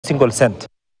single cent.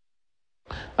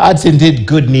 That's indeed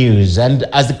good news. And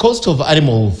as the cost of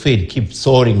animal feed keeps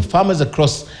soaring, farmers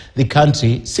across the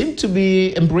country seem to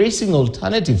be embracing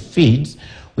alternative feeds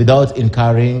without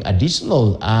incurring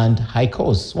additional and high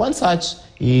costs. One such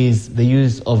is the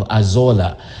use of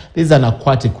azolla. This is an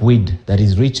aquatic weed that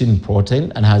is rich in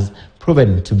protein and has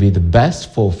proven to be the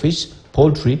best for fish,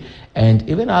 poultry, and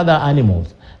even other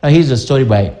animals. Now here's a story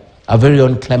by our very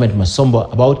own Clement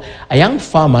Masombo about a young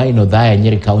farmer in Odhaya,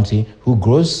 Nyeri County, who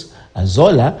grows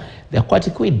azolla, the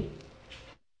aquatic weed.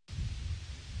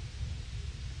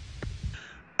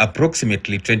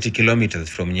 Approximately 20 kilometers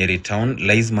from Nyeri town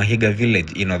lies Mahiga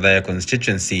village in Odhaya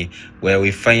constituency, where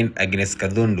we find Agnes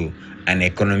Kadhundu, an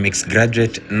economics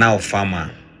graduate, now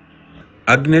farmer.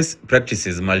 Agnes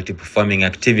practices multiple farming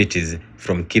activities,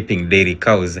 from keeping dairy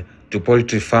cows to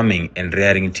poultry farming and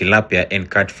rearing tilapia and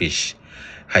catfish.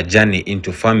 Her journey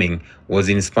into farming was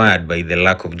inspired by the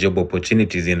lack of job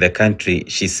opportunities in the country,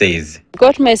 she says.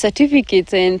 Got my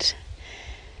certificates and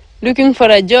looking for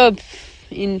a job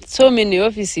in so many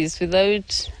offices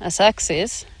without a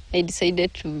success, I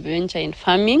decided to venture in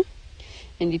farming,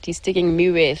 and it is taking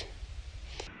me well.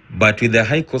 But with the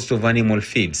high cost of animal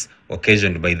feeds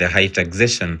occasioned by the high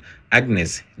taxation,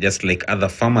 Agnes, just like other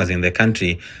farmers in the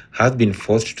country, has been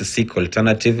forced to seek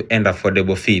alternative and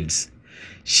affordable feeds.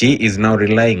 She is now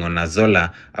relying on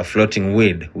azolla, a floating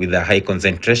weed with a high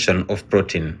concentration of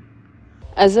protein.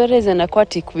 Azolla is an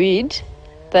aquatic weed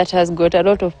that has got a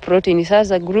lot of protein. It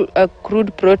has a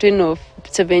crude protein of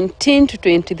 17 to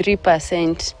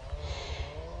 23%.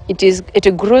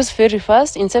 It grows very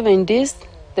fast. In 7 days,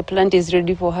 the plant is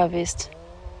ready for harvest.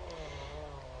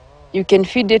 You can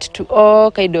feed it to all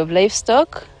kind of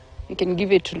livestock. You can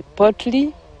give it to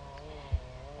poultry,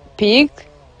 pig,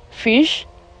 fish,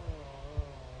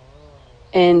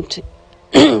 and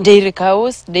dairy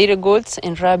cows, dairy goats,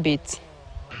 and rabbits.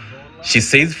 She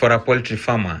says for a poultry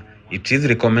farmer, it is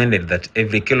recommended that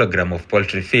every kilogram of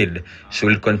poultry feed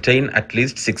should contain at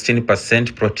least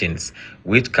 16% proteins,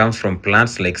 which comes from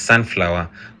plants like sunflower,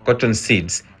 cotton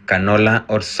seeds, canola,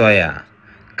 or soya.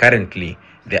 Currently,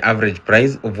 the average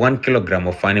price of 1 kilogram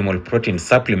of animal protein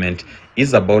supplement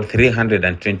is about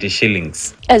 320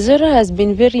 shillings. Azolla has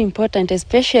been very important,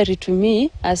 especially to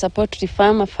me as a poultry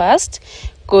farmer first,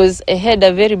 because I had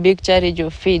a very big charge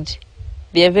of feed.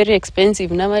 They are very expensive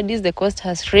nowadays. The cost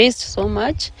has raised so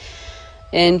much,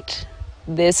 and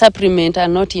the supplement are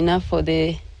not enough for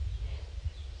the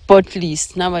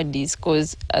poultries nowadays,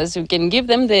 because as you can give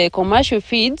them the commercial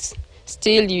feeds,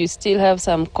 you still have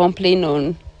some complaint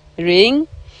on rain.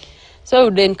 So I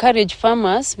would encourage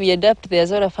farmers, we adapt the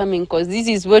azolla farming, because this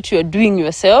is what you are doing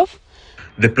yourself.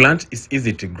 The plant is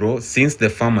easy to grow since the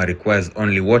farmer requires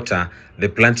only water, the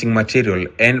planting material,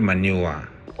 and manure.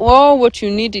 All what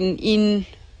you need in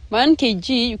 1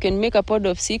 kg, you can make a pod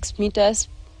of 6 meters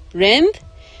length.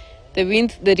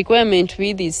 The requirement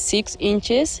width is 6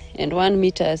 inches and 1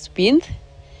 meter's width.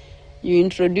 You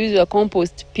introduce your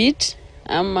compost pit,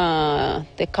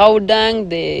 the cow dung,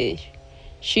 the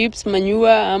sheep's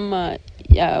manure,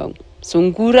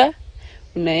 sungura,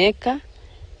 unaeka.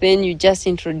 Then you just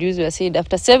introduce your seed.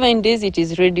 After 7 days, it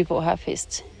is ready for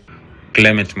harvest.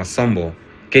 Clement Masombo.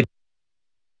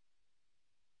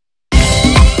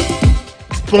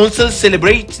 Sponsors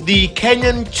celebrate the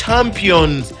Kenyan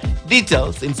champions.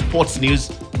 Details in sports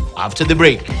news after the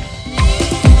break.